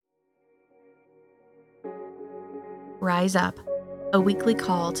Rise Up, a weekly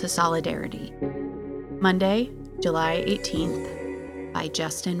call to solidarity. Monday, July 18th, by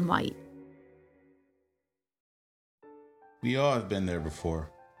Justin White. We all have been there before.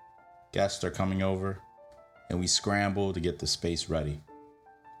 Guests are coming over, and we scramble to get the space ready.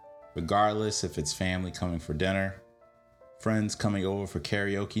 Regardless if it's family coming for dinner, friends coming over for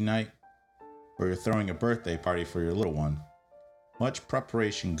karaoke night, or you're throwing a birthday party for your little one, much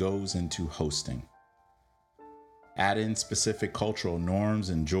preparation goes into hosting. Add in specific cultural norms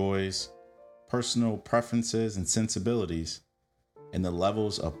and joys, personal preferences and sensibilities, and the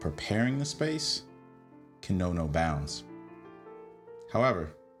levels of preparing the space can know no bounds.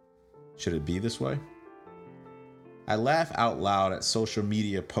 However, should it be this way? I laugh out loud at social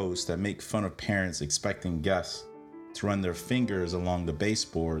media posts that make fun of parents expecting guests to run their fingers along the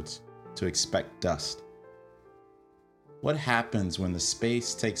baseboards to expect dust. What happens when the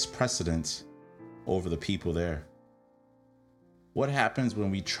space takes precedence over the people there? What happens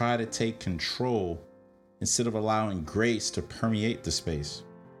when we try to take control instead of allowing grace to permeate the space?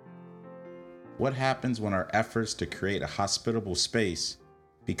 What happens when our efforts to create a hospitable space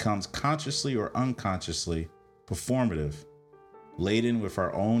becomes consciously or unconsciously performative, laden with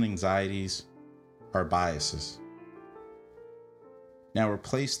our own anxieties, our biases? Now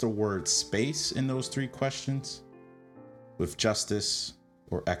replace the word space in those three questions with justice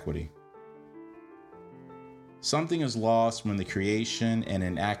or equity. Something is lost when the creation and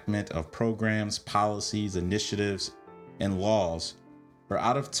enactment of programs, policies, initiatives, and laws are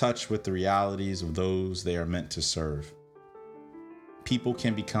out of touch with the realities of those they are meant to serve. People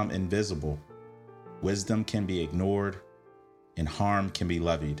can become invisible, wisdom can be ignored, and harm can be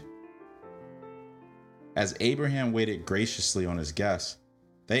levied. As Abraham waited graciously on his guests,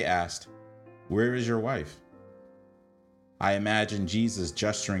 they asked, "Where is your wife?" I imagine Jesus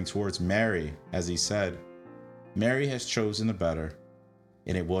gesturing towards Mary as he said, "Mary has chosen the better,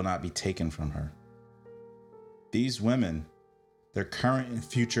 and it will not be taken from her." These women, their current and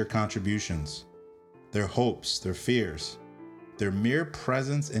future contributions, their hopes, their fears, their mere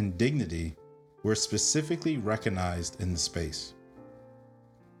presence and dignity were specifically recognized in the space.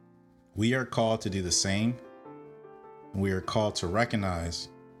 We are called to do the same, and we are called to recognize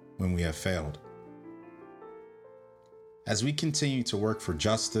when we have failed. As we continue to work for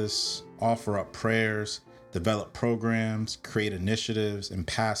justice, offer up prayers, develop programs, create initiatives, and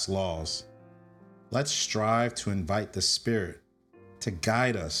pass laws, let's strive to invite the Spirit to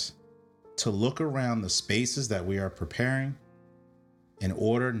guide us to look around the spaces that we are preparing in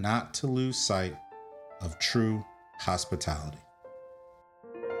order not to lose sight of true hospitality.